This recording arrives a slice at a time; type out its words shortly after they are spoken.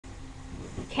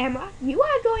Camera, you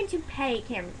are going to pay,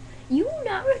 camera. You will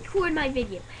not record my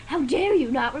video. How dare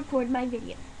you not record my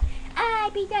video?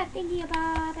 I beat that thingy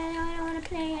about, but I don't want to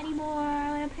play anymore.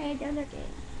 I want to play another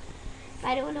game.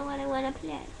 I don't know what I want to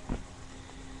play.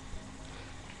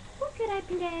 What could I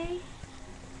play?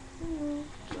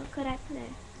 What could I play?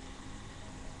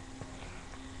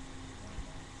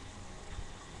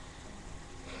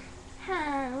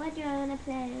 What do I want to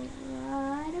play?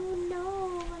 I don't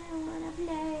know what I want to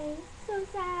play. So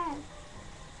sad.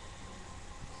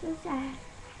 So sad.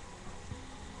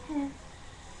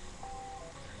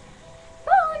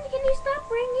 Phone, can you stop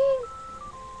ringing?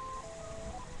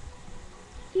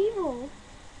 Evil.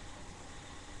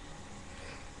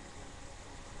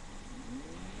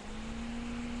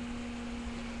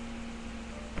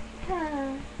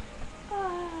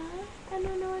 I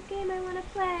don't know what game I want to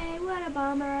play. What a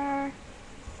bummer.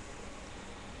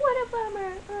 What a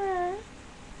bummer.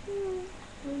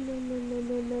 No, no, no, no,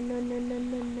 no, no, no, no, no,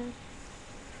 no, no.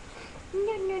 No,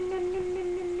 no, no, no, no, no,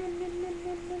 no, no,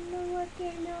 no, no, no, what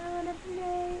game do I want to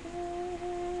play?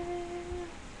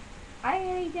 I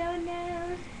really don't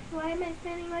know. Why am I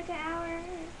spending like an hour?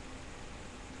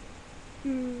 Do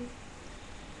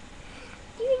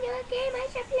you know what game I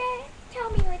should play? Tell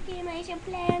me what game I should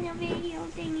play on the video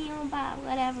thingy about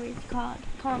whatever it's called.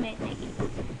 Comment thingy.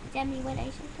 Tell me what I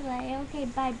should play. Okay,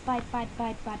 bye, bye, bye,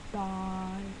 bye, bye,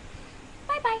 bye.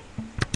 Bye, bye.